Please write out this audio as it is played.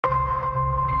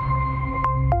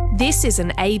This is an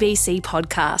ABC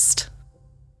podcast.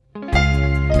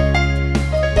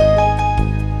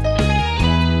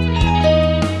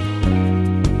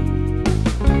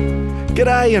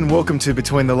 G'day and welcome to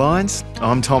Between the Lines.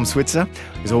 I'm Tom Switzer.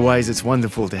 As always, it's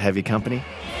wonderful to have your company.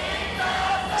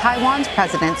 Taiwan's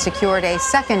president secured a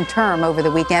second term over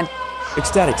the weekend.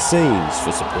 Ecstatic scenes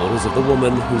for supporters of the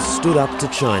woman who stood up to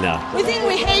China. We think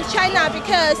we hate China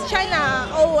because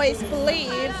China always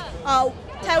believes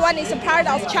Taiwan is a part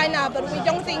of China, but we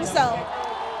don't think so.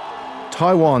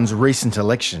 Taiwan's recent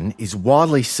election is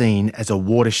widely seen as a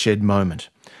watershed moment.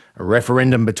 A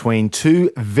referendum between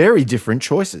two very different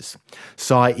choices.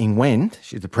 Tsai Ing-wen,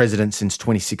 she's the president since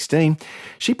 2016,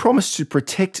 she promised to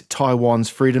protect Taiwan's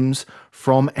freedoms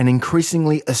from an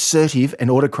increasingly assertive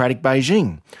and autocratic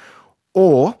Beijing.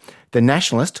 Or the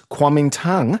nationalist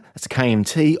Kuomintang, that's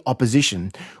KMT,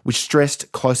 opposition, which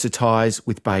stressed closer ties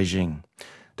with Beijing.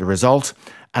 The result,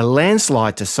 a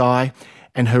landslide to Tsai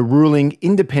and her ruling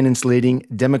independence-leading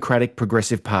Democratic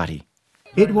Progressive Party.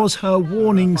 It was her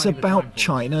warnings about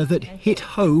China that hit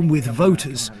home with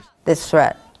voters. This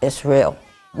threat is real.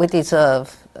 We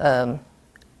deserve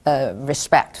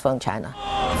respect from China.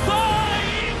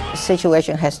 The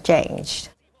situation has changed.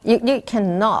 You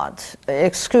cannot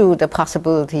exclude the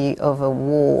possibility of a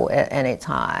war at any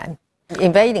time.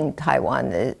 Invading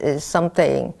Taiwan is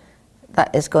something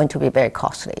that is going to be very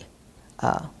costly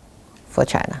for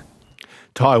China.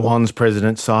 Taiwan's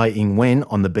President Tsai Ing-wen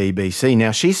on the BBC.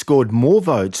 Now, she scored more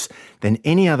votes than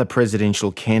any other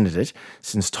presidential candidate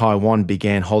since Taiwan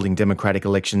began holding democratic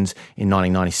elections in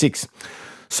 1996.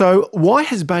 So why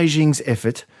has Beijing's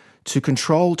effort to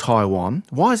control Taiwan,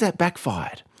 why has that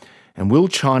backfired? And will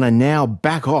China now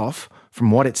back off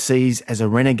from what it sees as a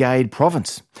renegade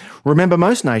province? Remember,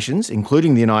 most nations,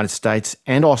 including the United States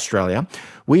and Australia,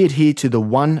 we adhere to the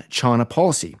One China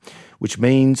policy, which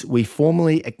means we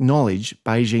formally acknowledge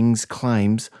Beijing's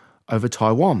claims over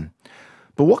Taiwan.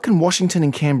 But what can Washington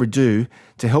and Canberra do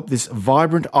to help this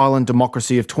vibrant island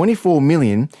democracy of 24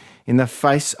 million in the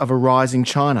face of a rising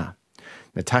China?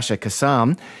 Natasha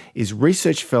Kassam is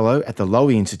Research Fellow at the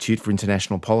Lowy Institute for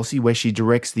International Policy, where she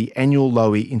directs the annual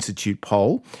Lowy Institute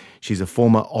poll. She's a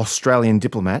former Australian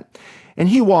diplomat. And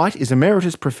Hugh White is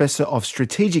Emeritus Professor of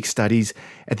Strategic Studies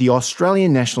at the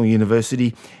Australian National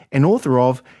University and author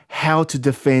of How to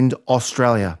Defend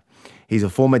Australia. He's a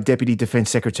former Deputy Defence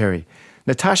Secretary.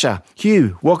 Natasha,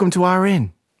 Hugh, welcome to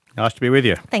RN. Nice to be with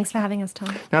you. Thanks for having us,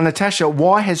 Tom. Now, Natasha,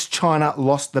 why has China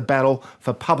lost the battle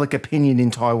for public opinion in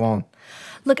Taiwan?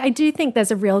 Look, I do think there's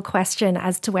a real question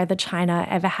as to whether China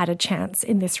ever had a chance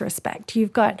in this respect.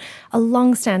 You've got a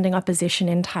long-standing opposition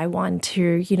in Taiwan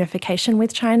to unification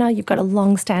with China. You've got a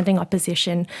long-standing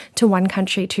opposition to one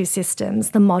country, two systems,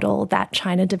 the model that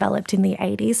China developed in the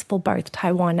 80s for both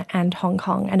Taiwan and Hong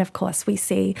Kong. And of course, we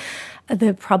see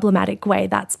the problematic way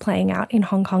that's playing out in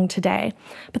Hong Kong today.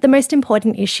 But the most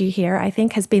important issue here, I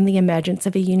think, has been the emergence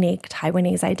of a unique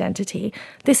Taiwanese identity.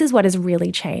 This is what has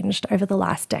really changed over the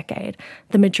last decade.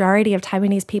 The majority of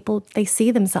Taiwanese people, they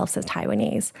see themselves as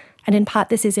Taiwanese. And in part,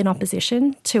 this is in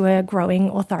opposition to a growing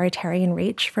authoritarian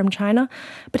reach from China.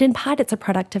 But in part, it's a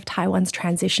product of Taiwan's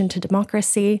transition to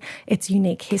democracy, its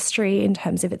unique history in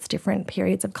terms of its different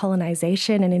periods of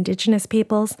colonization and indigenous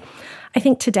peoples. I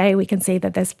think today we can see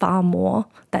that there's far more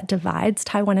that divides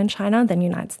Taiwan and China than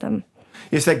unites them.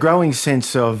 Yes, that growing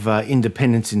sense of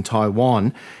independence in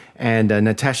Taiwan. And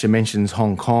Natasha mentions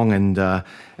Hong Kong and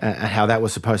how that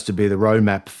was supposed to be the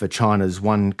roadmap for China's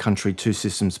one country, two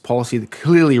systems policy that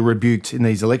clearly rebuked in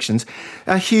these elections.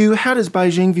 Hugh, how does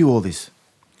Beijing view all this?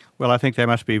 Well, I think they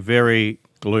must be very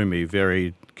gloomy,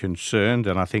 very concerned,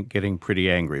 and I think getting pretty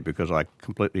angry, because I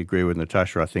completely agree with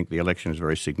Natasha. I think the election is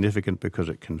very significant because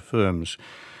it confirms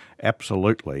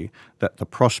absolutely that the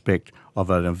prospect of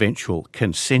an eventual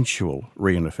consensual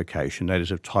reunification, that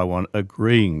is of Taiwan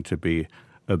agreeing to be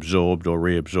absorbed or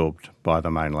reabsorbed by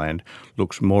the mainland,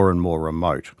 looks more and more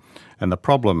remote. And the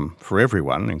problem for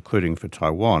everyone, including for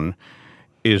Taiwan,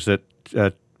 is that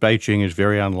Beijing is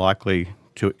very unlikely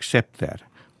to accept that.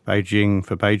 For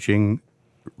Beijing,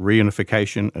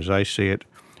 reunification, as they see it,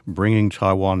 bringing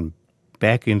Taiwan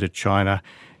back into China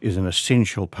is an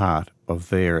essential part of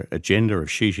their agenda, of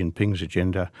Xi Jinping's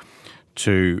agenda,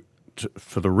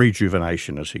 for the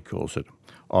rejuvenation, as he calls it,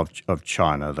 of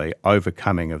China, the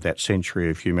overcoming of that century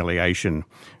of humiliation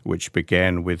which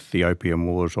began with the Opium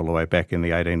Wars all the way back in the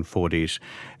 1840s,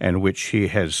 and which he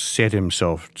has set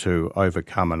himself to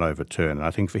overcome and overturn. And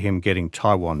I think for him, getting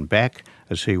Taiwan back,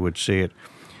 as he would see it,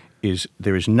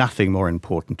 there is nothing more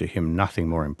important to him, nothing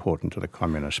more important to the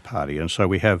Communist Party. And so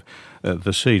we have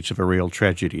the seeds of a real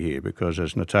tragedy here, because,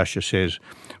 as Natasha says,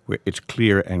 it's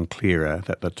clearer and clearer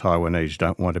that the Taiwanese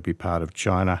don't want to be part of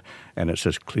China, and it's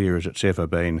as clear as it's ever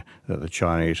been that the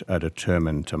Chinese are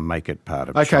determined to make it part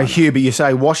of China. Okay, Hugh, but you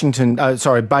say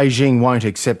Beijing won't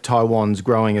accept Taiwan's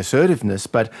growing assertiveness,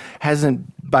 but hasn't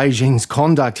Beijing's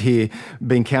conduct here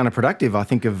been counterproductive? I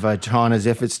think of China's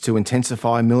efforts to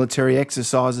intensify military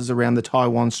exercises around the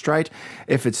Taiwan Strait,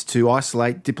 efforts to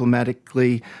isolate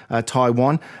diplomatically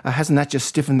Taiwan. Hasn't that just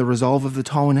stiffened the resolve of the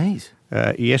Taiwanese?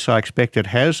 Yes, I expect it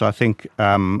has. I think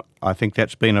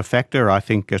that's been a factor. I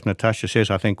think, as Natasha says,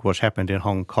 I think what's happened in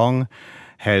Hong Kong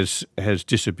has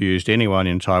disabused anyone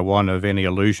in Taiwan of any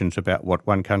illusions about what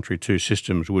one country, two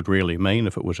systems would really mean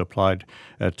if it was applied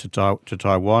to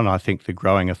Taiwan. I think the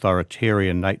growing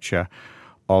authoritarian nature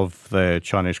of the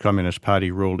Chinese Communist Party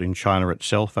rule in China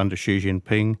itself under Xi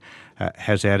Jinping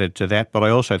has added to that. But I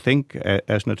also think,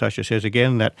 as Natasha says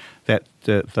again, that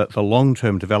the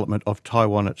long-term development of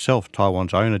Taiwan itself,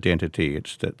 Taiwan's own identity,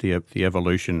 it's that the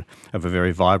evolution of a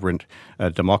very vibrant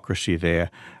democracy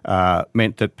there,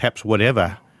 meant that perhaps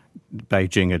whatever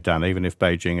Beijing had done, even if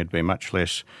Beijing had been much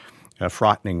less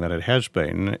frightening than it has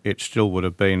been, it still would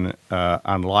have been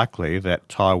unlikely that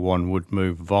Taiwan would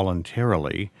move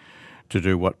voluntarily to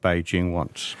do what Beijing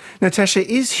wants. Natasha,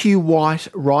 is Hugh White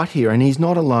right here? And he's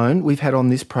not alone. We've had on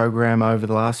this program over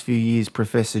the last few years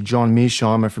Professor John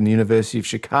Mearsheimer from the University of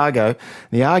Chicago.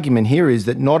 The argument here is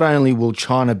that not only will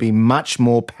China be much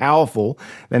more powerful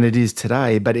than it is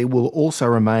today, but it will also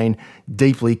remain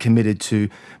deeply committed to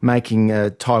making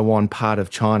Taiwan part of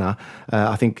China.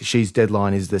 I think Xi's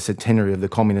deadline is the centenary of the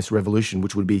Communist Revolution,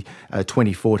 which would be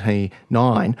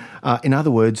 2049. In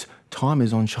other words, time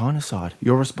is on China's side.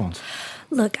 Your response?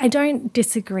 Look, I don't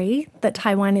disagree that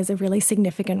Taiwan is a really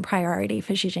significant priority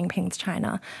for Xi Jinping's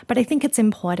China, but I think it's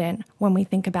important when we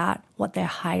think about what their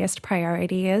highest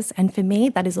priority is. And for me,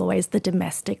 that is always the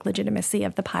domestic legitimacy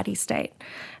of the party state.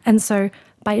 And so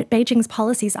Beijing's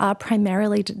policies are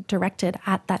primarily directed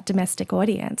at that domestic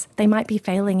audience. They might be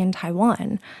failing in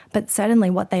Taiwan, but certainly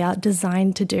what they are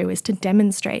designed to do is to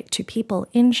demonstrate to people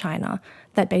in China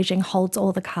that Beijing holds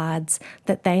all the cards,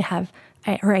 that they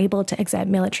are able to exert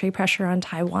military pressure on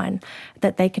Taiwan,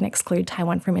 that they can exclude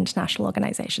Taiwan from international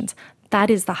organizations. That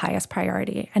is the highest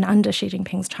priority. And under Xi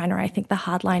Jinping's China, I think the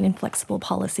hardline, inflexible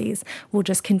policies will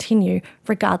just continue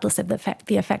regardless of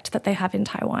the effect that they have in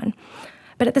Taiwan.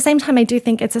 But at the same time, I do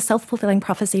think it's a self-fulfilling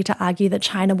prophecy to argue that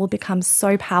China will become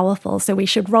so powerful, so we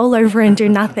should roll over and do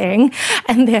nothing,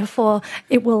 and therefore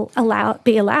it will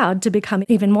be allowed to become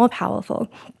even more powerful.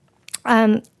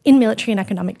 In military and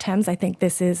economic terms, I think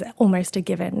this is almost a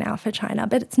given now for China,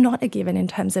 but it's not a given in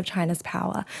terms of China's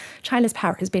power. China's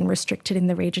power has been restricted in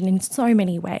the region in so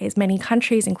many ways. Many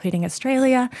countries, including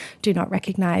Australia, do not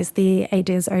recognise the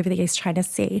ADIZ over the East China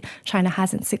Sea. China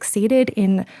hasn't succeeded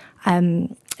in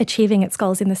achieving its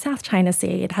goals in the South China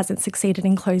Sea. It hasn't succeeded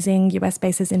in closing US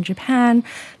bases in Japan.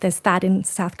 There's that in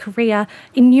South Korea.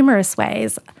 In numerous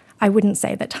ways, I wouldn't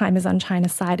say that time is on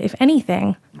China's side. If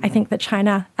anything, I think that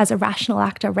China, as a rational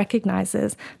actor,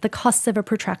 recognises the costs of a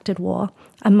protracted war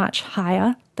are much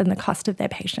higher than the cost of their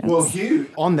patience. Well, Hugh,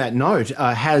 on that note,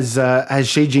 has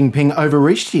Xi Jinping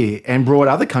overreached here and brought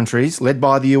other countries, led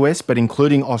by the US, but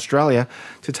including Australia,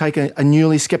 to take a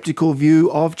newly sceptical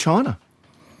view of China?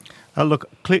 Look,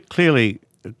 clearly,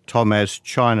 Tom, as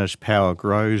China's power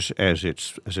grows, as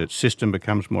its system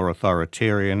becomes more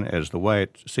authoritarian, as the way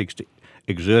it seeks to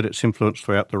exert its influence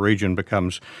throughout the region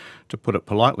becomes, to put it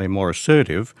politely, more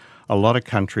assertive, a lot of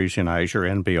countries in Asia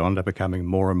and beyond are becoming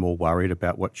more and more worried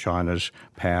about what China's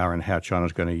power and how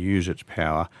China's going to use its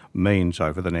power means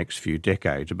over the next few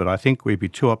decades. But I think we'd be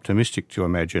too optimistic to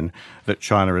imagine that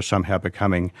China is somehow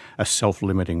becoming a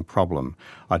self-limiting problem.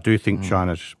 I do think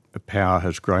China's power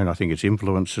has grown. I think its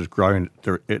influence has grown.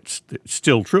 It's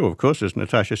still true, of course, as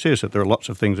Natasha says, that there are lots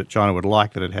of things that China would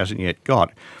like that it hasn't yet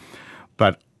got.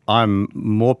 But I'm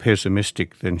more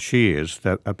pessimistic than she is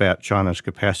about China's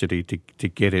capacity to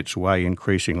get its way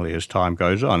increasingly as time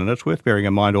goes on. And it's worth bearing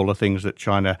in mind all the things that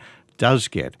China does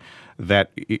get.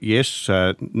 That, yes,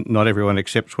 not everyone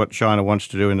accepts what China wants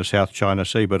to do in the South China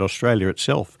Sea, but Australia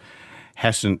itself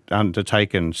hasn't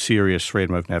undertaken serious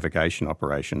freedom of navigation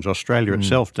operations. Australia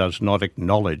itself does not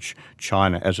acknowledge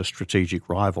China as a strategic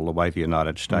rival the way the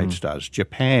United States does.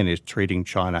 Japan is treating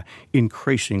China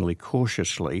increasingly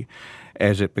cautiously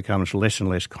as it becomes less and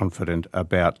less confident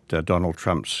about Donald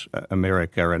Trump's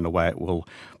America and the way it will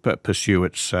pursue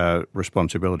its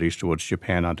responsibilities towards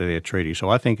Japan under their treaty. So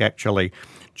I think actually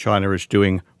China is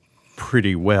doing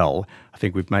pretty well. I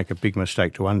think we'd make a big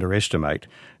mistake to underestimate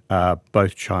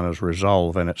both China's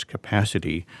resolve and its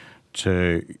capacity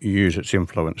to use its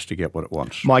influence to get what it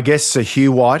wants. My guests are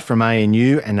Hugh White from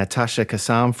ANU and Natasha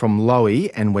Kassam from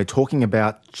Lowy, and we're talking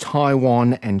about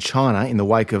Taiwan and China in the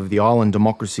wake of the island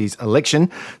democracy's election.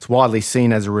 It's widely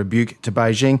seen as a rebuke to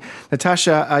Beijing.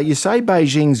 Natasha, you say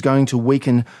Beijing's going to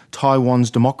weaken Taiwan's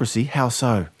democracy. How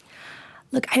so?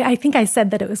 Look, I think I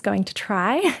said that it was going to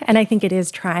try, and I think it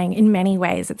is trying in many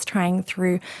ways. It's trying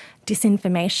through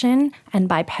disinformation and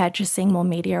by purchasing more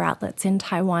media outlets in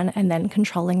Taiwan and then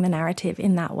controlling the narrative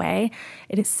in that way.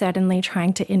 It is certainly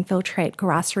trying to infiltrate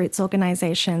grassroots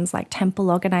organisations like temple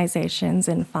organisations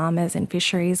and farmers and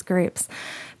fisheries groups.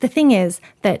 The thing is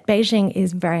that Beijing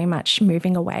is very much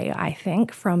moving away, I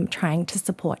think, from trying to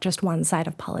support just one side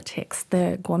of politics,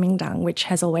 the Kuomintang, which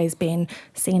has always been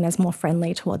seen as more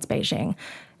friendly towards Beijing.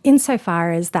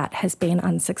 Insofar as that has been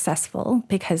unsuccessful,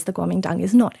 because the Kuomintang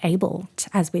is not able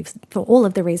to, for all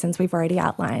of the reasons we've already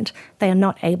outlined, they are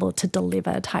not able to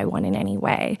deliver Taiwan in any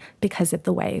way because of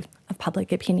the wave of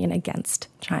public opinion against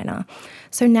China.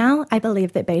 So now I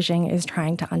believe that Beijing is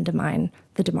trying to undermine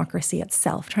the democracy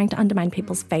itself, trying to undermine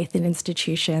people's faith in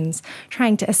institutions,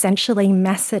 trying to essentially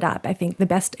mess it up. I think the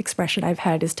best expression I've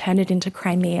heard is turn it into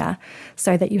Crimea,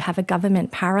 so that you have a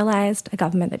government paralysed, a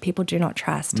government that people do not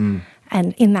trust.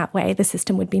 And in that way, the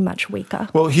system would be much weaker.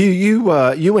 Well,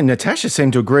 Hugh, you and Natasha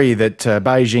seem to agree that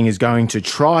Beijing is going to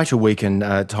try to weaken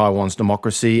Taiwan's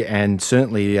democracy, and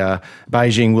certainly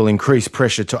Beijing will increase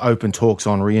pressure to open talks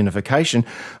on reunification.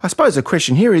 I suppose the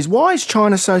question here is, why is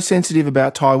China so sensitive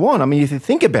about Taiwan? I mean, if you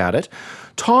think about it,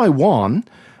 Taiwan,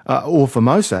 or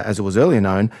Formosa as it was earlier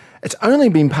known, it's only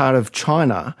been part of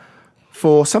China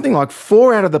for something like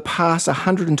 4 out of the past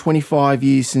 125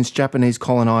 years since Japanese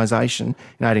colonisation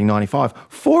in 1895.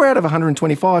 4 out of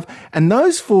 125. And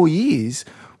those 4 years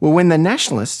were when the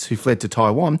nationalists who fled to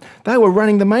Taiwan, they were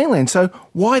running the mainland. So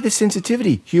why the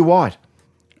sensitivity, Hugh White?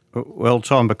 Well,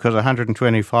 Tom, because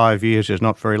 125 years is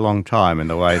not very long time in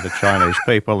the way the Chinese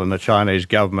people and the Chinese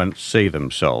government see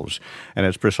themselves. And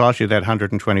it's precisely that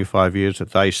 125 years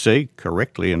that they see,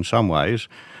 correctly in some ways,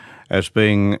 as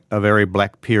being a very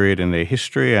black period in their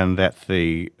history, and that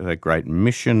the great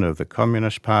mission of the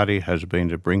Communist Party has been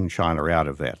to bring China out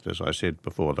of that. As I said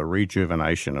before, the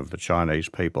rejuvenation of the Chinese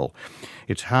people.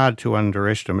 It's hard to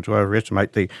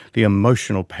overestimate the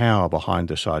emotional power behind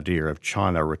this idea of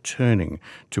China returning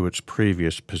to its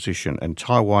previous position. And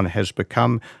Taiwan has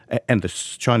become, and the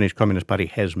Chinese Communist Party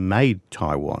has made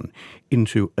Taiwan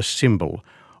into a symbol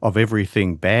of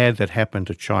everything bad that happened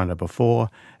to China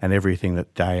before and everything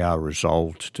that they are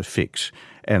resolved to fix.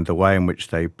 And the way in which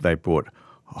they brought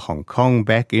Hong Kong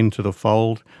back into the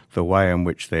fold, the way in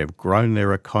which they have grown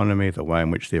their economy, the way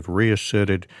in which they've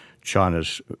reasserted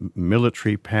China's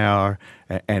military power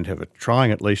and have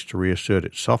trying at least to reassert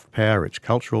its soft power, its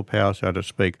cultural power, so to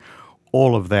speak,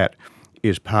 all of that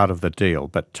is part of the deal.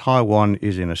 But Taiwan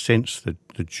is, in a sense, the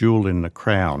jewel in the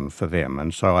crown for them.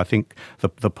 And so I think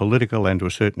the political and, to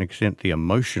a certain extent, the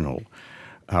emotional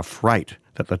freight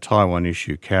that the Taiwan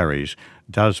issue carries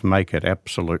does make it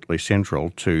absolutely central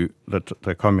to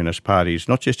the Communist Party's,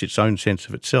 not just its own sense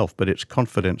of itself, but its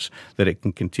confidence that it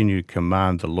can continue to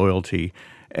command the loyalty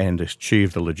and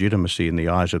achieve the legitimacy in the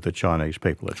eyes of the Chinese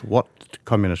people. It's what the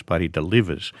Communist Party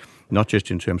delivers, not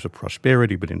just in terms of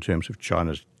prosperity, but in terms of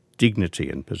China's dignity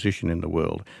and position in the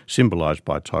world, symbolised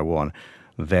by Taiwan,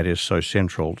 that is so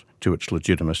central to its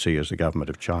legitimacy as the government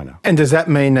of China. And does that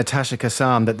mean, Natasha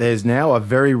Kassam, that there's now a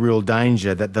very real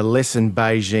danger that the lesson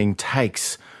Beijing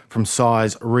takes from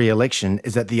Tsai's re-election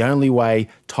is that the only way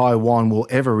Taiwan will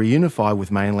ever reunify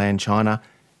with mainland China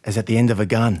is at the end of a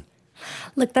gun?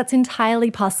 Look, that's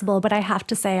entirely possible, but I have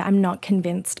to say I'm not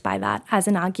convinced by that as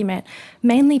an argument,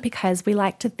 mainly because we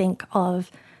like to think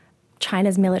of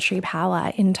China's military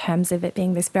power in terms of it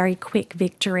being this very quick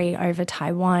victory over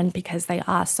Taiwan because they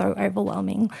are so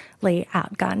overwhelmingly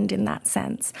outgunned in that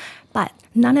sense. But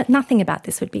nothing about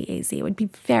this would be easy. It would be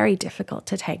very difficult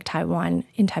to take Taiwan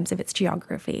in terms of its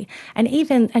geography. And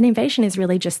even an invasion is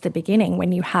really just the beginning.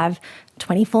 When you have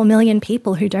 24 million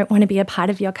people who don't want to be a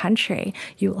part of your country,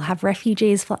 you will have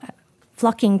refugees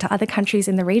flocking to other countries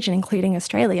in the region, including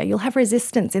Australia. You'll have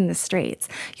resistance in the streets.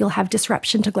 You'll have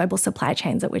disruption to global supply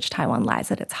chains, at which Taiwan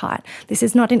lies at its heart. This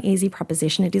is not an easy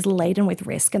proposition. It is laden with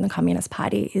risk, and the Communist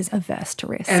Party is averse to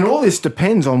risk. And all this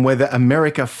depends on whether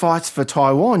America fights for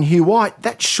Taiwan. Hugh White,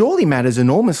 that surely matters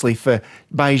enormously for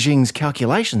Beijing's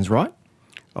calculations, right?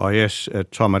 Oh, yes,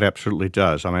 Tom, it absolutely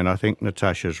does. I mean, I think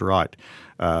Natasha's right.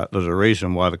 There's a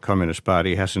reason why the Communist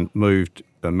Party hasn't moved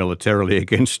militarily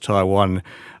against Taiwan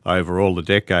over all the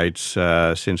decades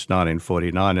since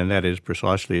 1949, and that is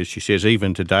precisely as she says,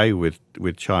 even today with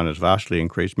China's vastly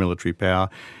increased military power,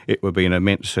 it would be an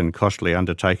immense and costly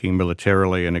undertaking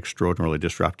militarily and extraordinarily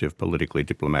disruptive politically,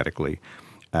 diplomatically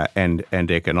and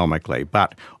economically.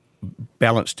 But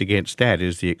balanced against that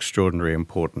is the extraordinary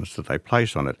importance that they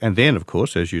place on it. And then, of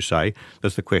course, as you say,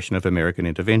 there's the question of American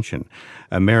intervention.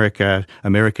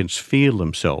 Americans feel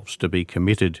themselves to be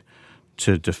committed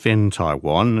to defend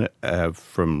Taiwan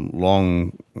from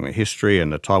long history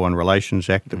and the Taiwan Relations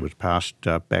Act that was passed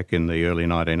back in the early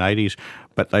 1980s.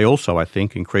 But they also, I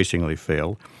think, increasingly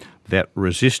feel that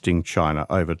resisting China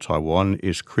over Taiwan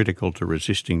is critical to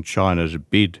resisting China's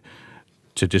bid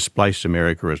to displace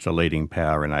America as the leading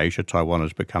power in Asia. Taiwan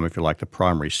has become, if you like, the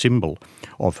primary symbol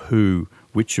of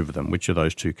which of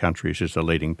those two countries is the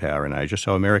leading power in Asia.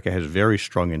 So America has very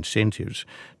strong incentives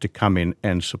to come in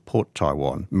and support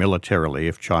Taiwan militarily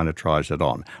if China tries it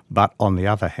on. But on the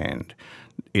other hand,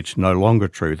 it's no longer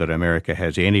true that America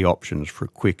has any options for a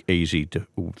quick, easy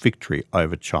victory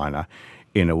over China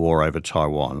in a war over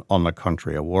Taiwan. On the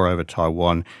contrary, a war over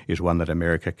Taiwan is one that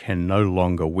America can no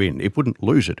longer win. It wouldn't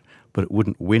lose it, but it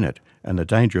wouldn't win it. And the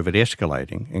danger of it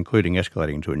escalating, including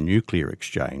escalating to a nuclear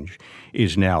exchange,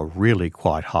 is now really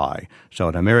quite high. So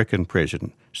an American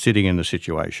president sitting in the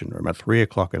Situation Room at 3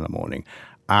 o'clock in the morning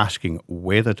asking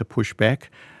whether to push back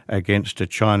against a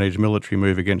Chinese military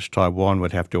move against Taiwan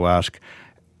would have to ask,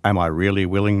 am I really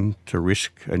willing to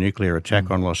risk a nuclear attack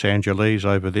on Los Angeles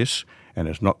over this? And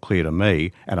it's not clear to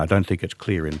me, and I don't think it's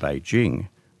clear in Beijing,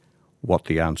 what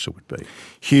the answer would be.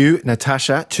 Hugh,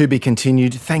 Natasha, to be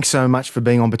continued. Thanks so much for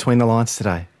being on Between the Lines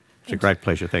today. It's a great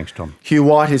pleasure. Thanks, Tom. Hugh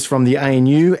White is from the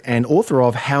ANU and author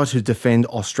of How to Defend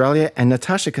Australia, and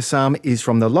Natasha Kassam is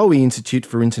from the Lowy Institute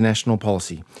for International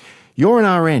Policy. You're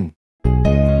an RN.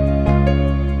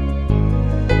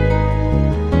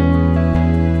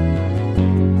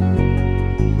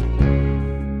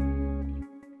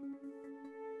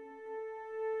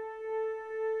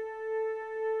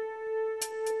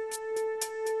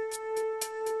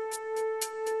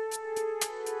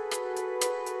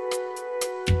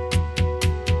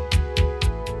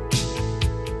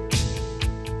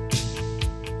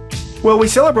 Well, we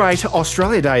celebrate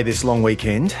Australia Day this long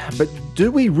weekend, but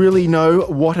do we really know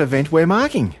what event we're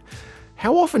marking?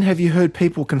 How often have you heard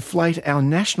people conflate our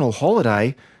national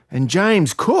holiday and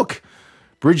James Cook?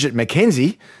 Bridget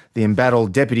McKenzie, the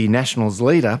embattled Deputy Nationals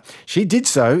leader, she did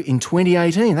so in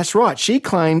 2018. That's right, she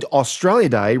claimed Australia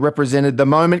Day represented the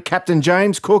moment Captain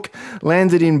James Cook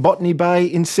landed in Botany Bay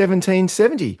in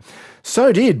 1770.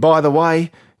 So did, by the way,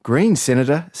 Greens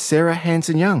Senator Sarah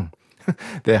Hanson-Young.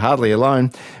 They're hardly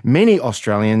alone. Many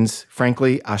Australians,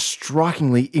 frankly, are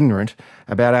strikingly ignorant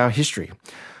about our history.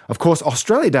 Of course,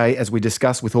 Australia Day, as we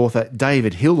discussed with author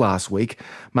David Hill last week,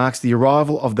 marks the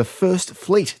arrival of the first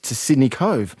fleet to Sydney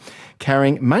Cove,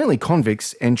 carrying mainly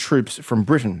convicts and troops from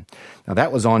Britain. Now,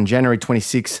 that was on January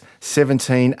 26,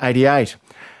 1788,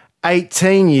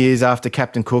 18 years after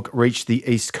Captain Cook reached the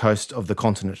east coast of the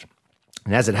continent.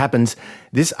 And as it happens,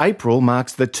 this April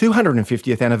marks the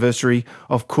 250th anniversary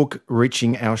of Cook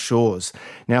reaching our shores.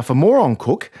 Now, for more on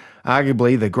Cook,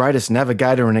 arguably the greatest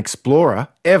navigator and explorer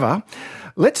ever,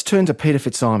 let's turn to Peter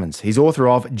Fitzsimons. He's author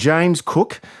of James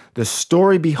Cook, The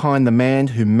Story Behind the Man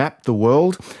Who Mapped the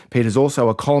World. Peter's also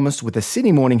a columnist with the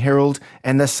Sydney Morning Herald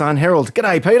and the Sun Herald.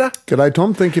 G'day, Peter. G'day,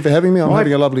 Tom. Thank you for having me. I'm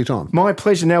having a lovely time. My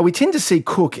pleasure. Now, we tend to see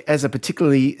Cook as a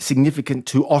particularly significant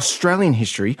to Australian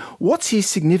history. What's he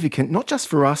significant, not just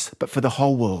for us, but for the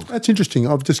whole world? That's interesting.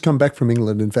 I've just come back from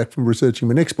England, in fact, from researching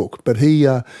my next book. But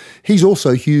he's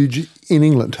also huge in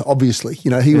England, obviously.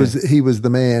 You know, he was the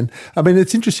man. I mean,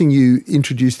 it's interesting you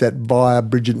introduced that via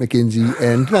Bridget McKenzie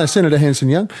and Senator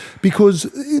Hanson-Young, because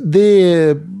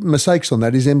their mistakes on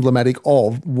that is emblematic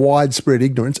of widespread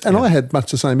ignorance. And I had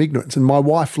much the same ignorance. And my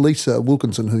wife, Lisa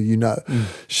Wilkinson, who you know,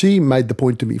 she made the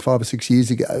point to me 5 or 6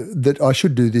 years ago that I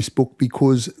should do this book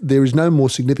because there is no more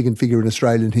significant figure in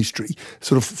Australian history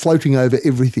sort of floating over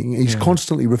everything. He's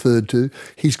constantly referred to.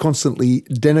 He's constantly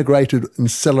denigrated and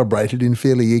celebrated in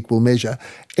fairly equal measure.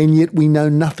 And yet we know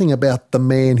nothing about the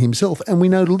man himself, and we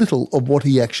know little of what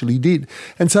he actually did.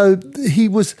 And so he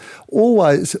was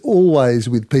always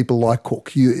with people like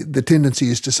Cook. The tendency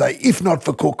is to say, if not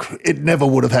for Cook, it never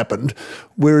would have happened.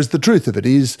 Whereas the truth of it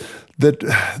is that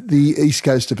the east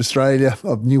coast of Australia,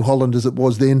 of New Holland as it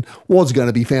was then, was going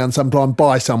to be found sometime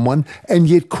by someone. And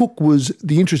yet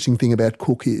the interesting thing about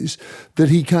Cook is that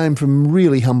he came from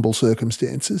really humble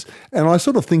circumstances. And I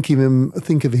sort of think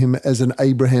of him as an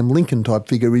Abraham Lincoln type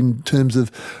figure in terms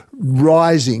of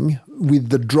rising with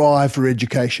the drive for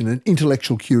education and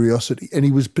intellectual curiosity. And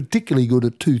he was particularly good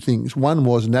at two things. One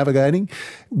was navigating,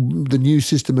 the new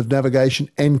system of navigation,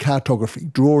 and cartography,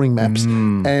 drawing maps.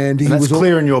 And that's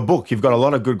clear in your book. You've got a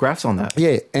lot of good graphs on that.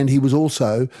 Yeah, and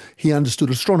he understood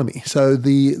astronomy. So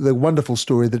the wonderful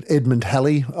story that Edmund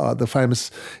Halley, the famous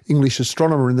English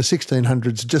astronomer in the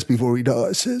 1600s, just before he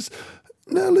dies, says,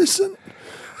 now listen,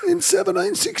 in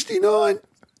 1769,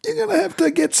 you're going to have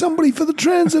to get somebody for the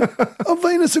transit of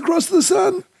Venus across the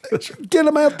sun. Get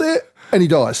him out there. And he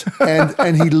dies.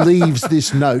 And he leaves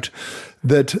this note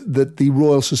that the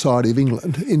Royal Society of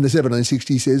England in the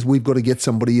 1760s says, we've got to get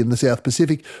somebody in the South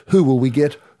Pacific. Who will we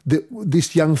get?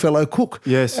 This young fellow Cook.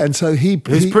 Yes. And so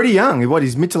he's pretty young. What,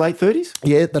 he's mid to late 30s?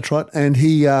 Yeah, that's right. And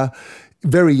he...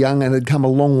 very young and had come a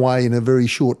long way in a very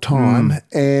short time.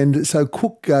 And so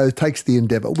Cook takes the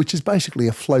Endeavour, which is basically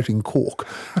a floating cork,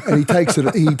 and he takes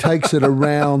it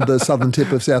around the southern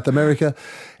tip of South America,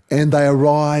 and they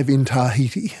arrive in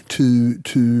Tahiti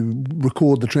to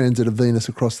record the transit of Venus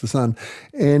across the sun.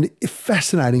 And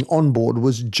fascinating on board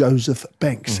was Joseph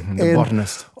Banks. The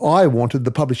botanist.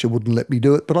 The publisher wouldn't let me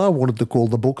do it, but I wanted to call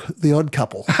the book The Odd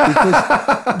Couple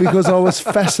because I was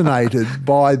fascinated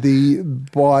by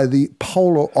the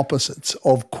polar opposites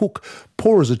of Cook,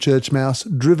 poor as a church mouse,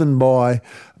 driven by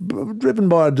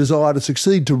a desire to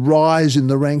succeed, to rise in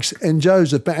the ranks, and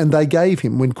Joseph, and they gave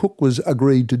him, when Cook was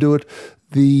agreed to do it,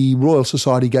 the Royal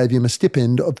Society gave him a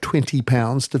stipend of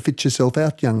 £20 to fit yourself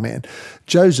out, young man.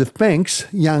 Joseph Banks,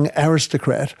 young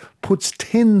aristocrat, puts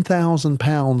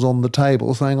 £10,000 on the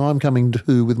table saying, I'm coming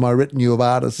too with my retinue of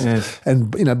artists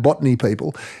and botany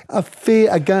people.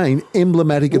 Again,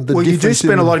 emblematic of the difference. You do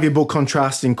spend a lot of your book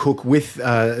contrasting Cook with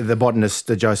the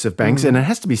botanist Joseph Banks, and it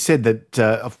has to be said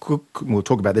that Cook, we'll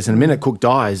talk about this in a minute, Cook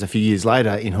dies a few years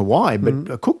later in Hawaii,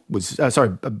 but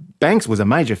Banks was a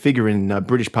major figure in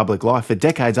British public life for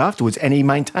decades afterwards, and he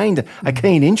maintained a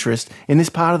keen interest in this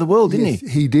part of the world, didn't he?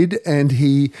 He did, and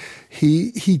he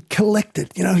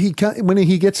collected. When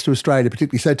he gets to Australia,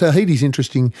 particularly, so Tahiti's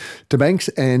interesting to Banks,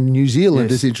 and New Zealand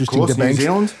is interesting to Banks. New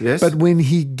Zealand, yes. But when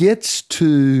he gets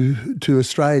to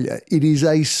Australia, it is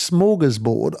a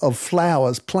smorgasbord of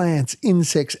flowers, plants,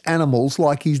 insects, animals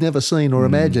like he's never seen or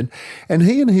imagined. And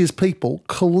he and his people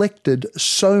collected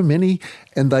so many,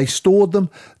 and they stored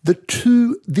them, that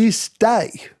to this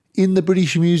day, in the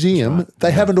British Museum,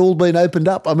 they haven't all been opened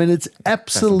up. I mean, it's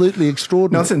absolutely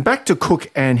extraordinary. Now, listen, back to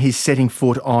Cook and his setting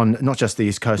foot on not just the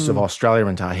east coast of Australia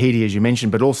and Tahiti, as you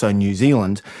mentioned, but also New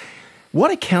Zealand.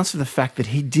 What accounts for the fact that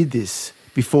he did this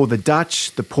before the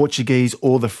Dutch, the Portuguese,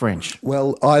 or the French?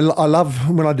 Well, I love,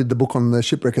 when I did the book on the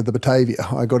shipwreck of the Batavia,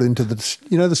 I got into the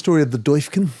story of the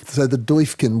Duifken? So the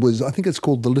Duifken was, I think it's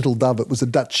called the Little Dove. It was a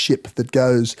Dutch ship that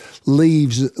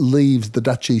leaves the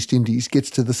Dutch East Indies, gets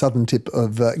to the southern tip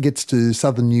of, gets to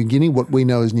southern New Guinea, what we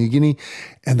know as New Guinea,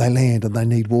 and they land and they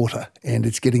need water, and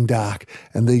it's getting dark.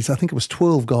 And I think it was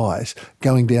 12 guys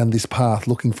going down this path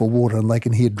looking for water, and they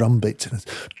can hear drum beats, and it's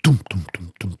dum, dum,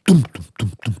 dum, dum, dum, dum,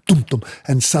 dum, dum, dum, dum.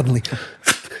 And suddenly,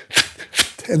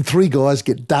 and 3 guys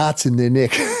get darts in their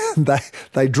neck.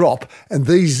 They drop, and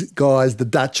these guys, the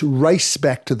Dutch, race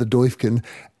back to the Duifken,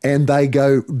 and they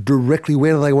go directly,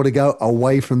 where do they want to go?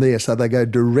 Away from there. So they go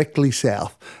directly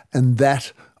south, and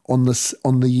that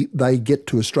they get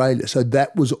to Australia. So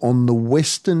that was on the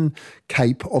western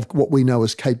cape of what we know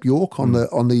as Cape York, on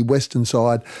the western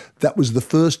side. That was the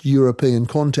first European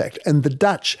contact. And the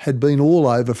Dutch had been all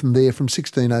over from there from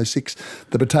 1606,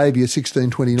 the Batavia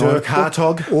 1629. Dirk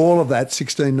Hartog. All of that,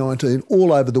 1619,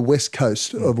 all over the west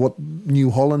coast of what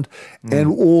New Holland. And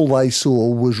all they saw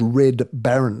was red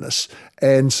barrenness.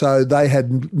 And so they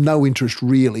had no interest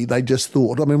really. They just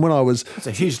thought, when I was... It's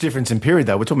a huge difference in period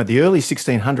though. We're talking about the early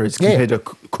 1600s compared to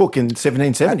Cook in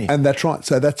 1770. And that's right.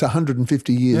 So that's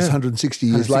 150 years, 160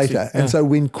 years later. And so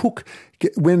when Cook...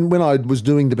 When I was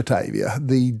doing the Batavia,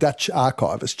 the Dutch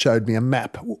archivist showed me a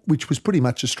map, which was pretty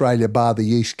much Australia bar the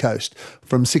east coast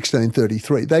from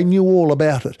 1633. They knew all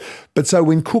about it. But so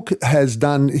when Cook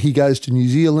he goes to New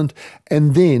Zealand,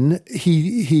 and then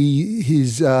he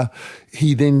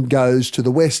then goes to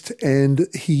the west, and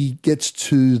he gets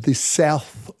to the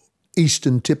south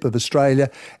eastern tip of Australia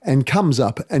and comes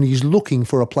up and he's looking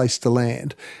for a place to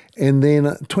land. And then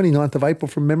 29th of April,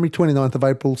 from memory, 29th of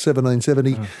April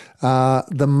 1770,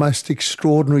 the most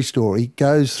extraordinary story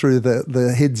goes through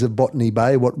the heads of Botany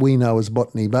Bay, what we know as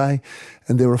Botany Bay,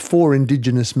 and there are 4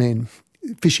 Indigenous men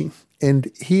fishing.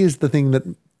 And here's the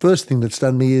thing first thing that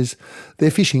stunned me is they're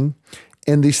fishing,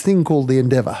 and this thing called the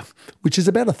Endeavour, which is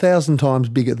about 1,000 times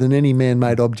bigger than any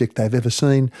man-made object they've ever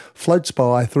seen, floats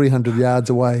by 300 yards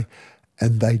away,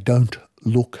 and they don't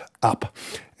look up.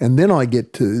 And then I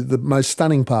get to the most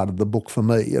stunning part of the book for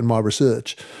me and my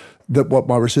research, that what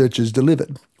my researchers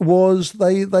delivered was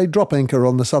they drop anchor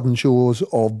on the southern shores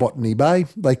of Botany Bay.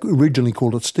 They originally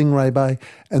called it Stingray Bay,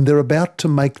 and they're about to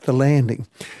make the landing.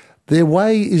 Their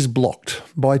way is blocked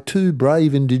by 2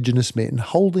 brave Indigenous men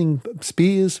holding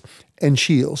spears and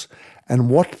shields, and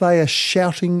what they are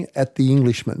shouting at the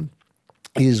Englishmen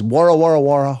is "Warra, warra,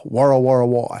 warra, warra, warra,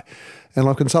 why." And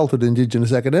I consulted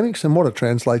Indigenous academics, and what it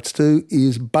translates to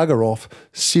is bugger off,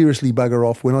 seriously bugger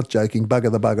off, we're not joking,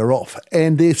 bugger the bugger off.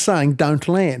 And they're saying don't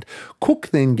land. Cook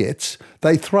then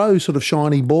they throw sort of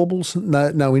shiny baubles,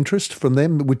 no interest from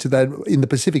them, which in the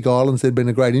Pacific Islands there'd been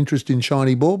a great interest in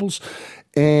shiny baubles,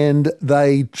 and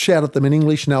they shout at them in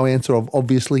English, no answer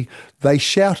obviously. They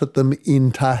shout at them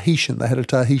in Tahitian. They had a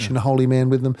Tahitian holy man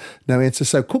with them, no answer.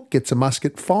 So Cook gets a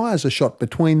musket, fires a shot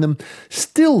between them,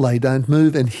 still they don't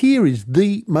move, and here is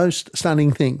the most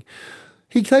stunning thing.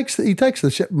 He takes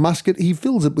the musket, he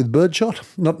fills it with birdshot,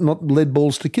 not lead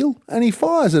balls to kill, and he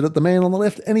fires it at the man on the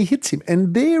left and he hits him.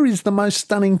 And there is the most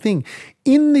stunning thing.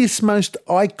 In this most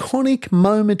iconic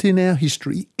moment in our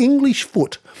history, English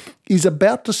foot is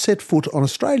about to set foot on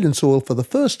Australian soil for the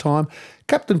first time.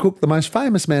 Captain Cook, the most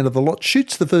famous man of the lot,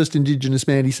 shoots the first Indigenous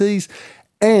man he sees,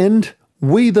 and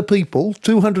we, the people,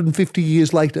 250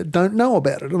 years later, don't know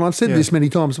about it. And I've said this many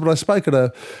times, but I spoke at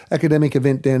an academic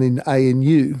event down in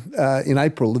ANU in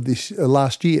April of this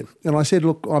last year. And I said,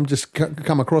 look, I'm just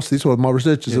come across this, or my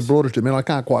researchers have brought it to me, and I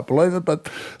can't quite believe it, but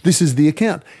this is the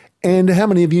account. And how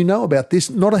many of you know about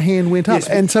this? Not a hand went up. Yes,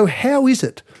 and so how is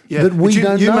it that we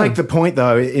don't know? You make the point,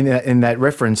 though, in that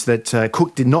reference that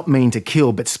Cook did not mean to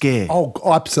kill but scare. Oh,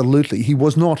 absolutely. He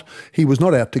was not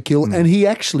out to kill, and he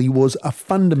actually was a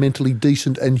fundamentally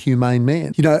decent and humane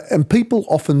man. You know, and people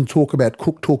often talk about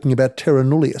Cook talking about terra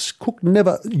nullius. Cook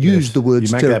never used the words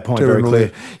terra nullius. You make that point very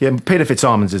clear. Yeah, Peter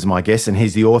Fitzsimons is my guest, and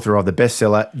he's the author of the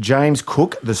bestseller James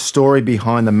Cook, The Story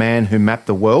Behind the Man Who Mapped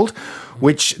the World,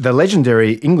 which the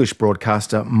legendary English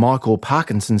broadcaster Michael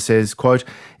Parkinson says, quote,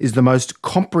 is the most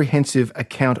comprehensive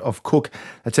account of Cook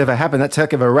that's ever happened. That's a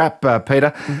heck of a wrap,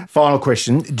 Peter. Final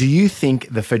question. Do you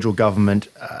think the federal government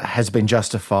has been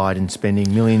justified in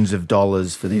spending millions of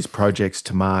dollars for these projects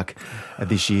to mark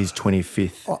this year's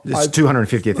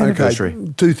 250th anniversary?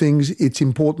 Okay, 2 things. It's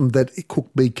important that Cook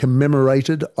be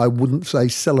commemorated. I wouldn't say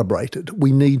celebrated.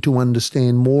 We need to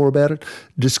understand more about it.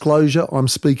 Disclosure, I'm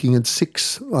speaking at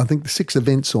 6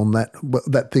 events on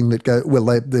that thing that go, well,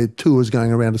 the tours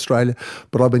going around Australia,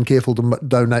 but I've been careful to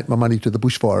donate my money to the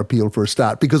bushfire appeal for a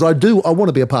start, because I want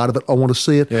to be a part of it, I want to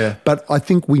see it, but I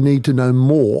think we need to know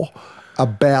more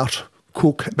about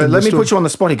Cook. But let me put you on the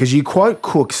spot here, because you quote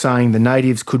Cook saying the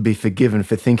natives could be forgiven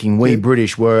for thinking we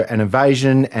British were an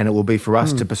invasion and it will be for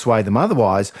us to persuade them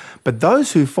otherwise. But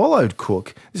those who followed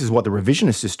Cook, this is what the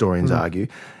revisionist historians argue,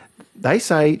 they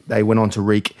say they went on to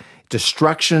wreak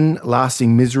destruction,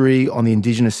 lasting misery on the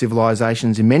Indigenous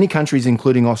civilisations in many countries,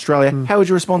 including Australia. How would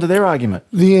you respond to their argument?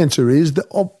 The answer is that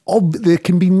there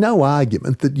can be no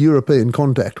argument that European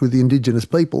contact with the Indigenous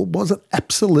people was an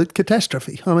absolute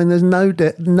catastrophe. I mean, there's no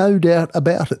doubt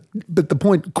about it. But the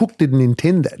point, Cook didn't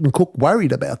intend that, and Cook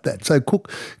worried about that. So Cook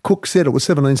said it was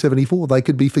 1774. They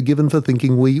could be forgiven for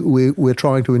thinking we're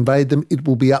trying to invade them. It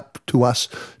will be up to us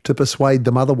to persuade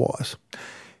them otherwise.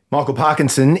 Michael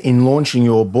Parkinson, in launching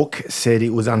your book, said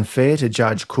it was unfair to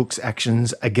judge Cook's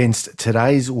actions against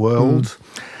today's world.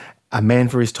 A man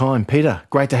for his time. Peter,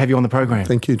 great to have you on the program.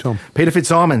 Thank you, Tom. Peter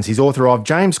Fitzsimons, he's author of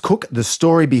James Cook, The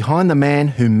Story Behind the Man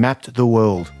Who Mapped the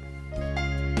World.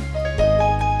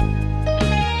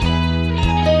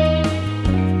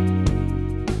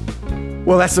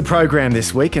 Well, that's the program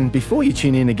this week, and before you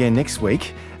tune in again next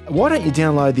week, why don't you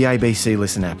download the ABC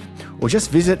Listen app, or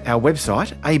just visit our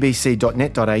website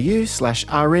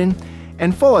abc.net.au/rn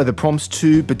and follow the prompts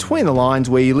to Between the Lines,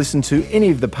 where you listen to any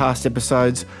of the past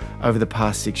episodes over the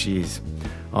past 6 years.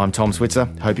 I'm Tom Switzer.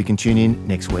 Hope you can tune in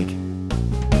next week.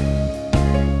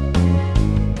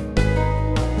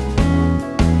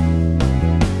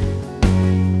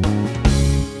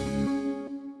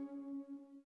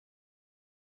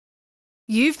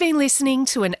 You've been listening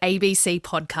to an ABC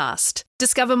podcast.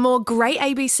 Discover more great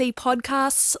ABC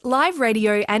podcasts, live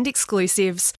radio and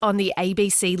exclusives on the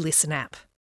ABC Listen app.